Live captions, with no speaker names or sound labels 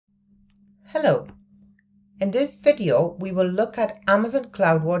Hello. In this video, we will look at Amazon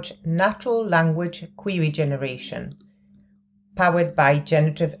CloudWatch natural language query generation, powered by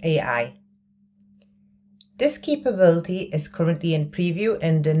generative AI. This capability is currently in preview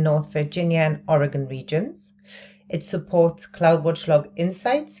in the North Virginia and Oregon regions. It supports CloudWatch log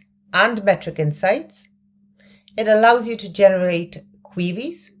insights and metric insights. It allows you to generate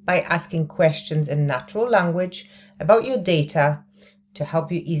queries by asking questions in natural language about your data to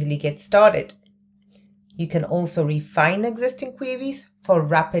help you easily get started. You can also refine existing queries for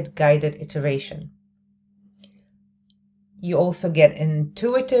rapid guided iteration. You also get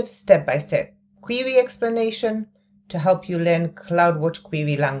intuitive step-by-step query explanation to help you learn CloudWatch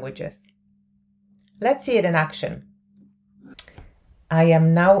query languages. Let's see it in action. I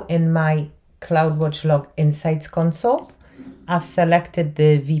am now in my CloudWatch log insights console. I've selected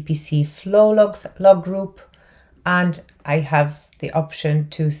the VPC flow logs log group, and I have the option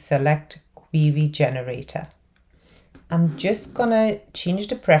to select query generator. I'm just gonna change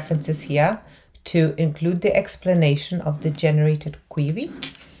the preferences here to include the explanation of the generated query.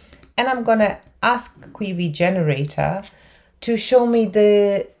 And I'm gonna ask query generator to show me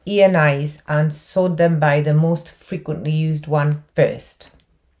the ENIs and sort them by the most frequently used one first.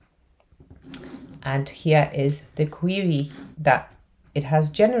 And here is the query that it has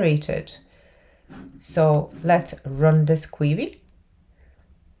generated. So let's run this query.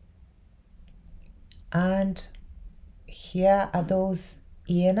 And here are those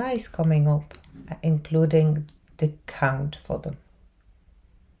ENIs coming up, including the count for them.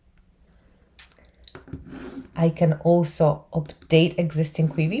 I can also update existing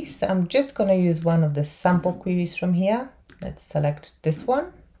queries. So I'm just going to use one of the sample queries from here. Let's select this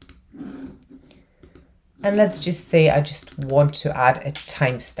one. And let's just say I just want to add a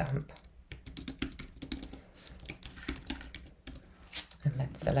timestamp. And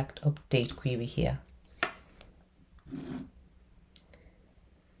let's select update query here.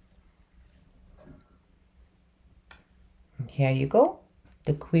 And here you go.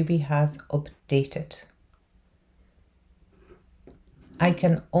 The query has updated. I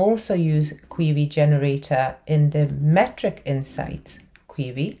can also use query generator in the metric insights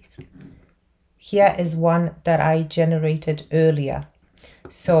queries. Here is one that I generated earlier.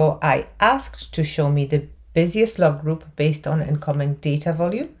 So I asked to show me the busiest log group based on incoming data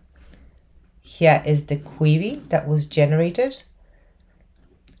volume. Here is the query that was generated.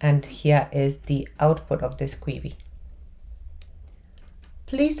 And here is the output of this query.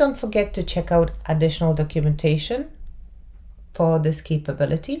 Please don't forget to check out additional documentation for this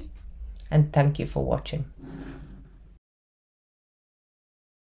capability, and thank you for watching.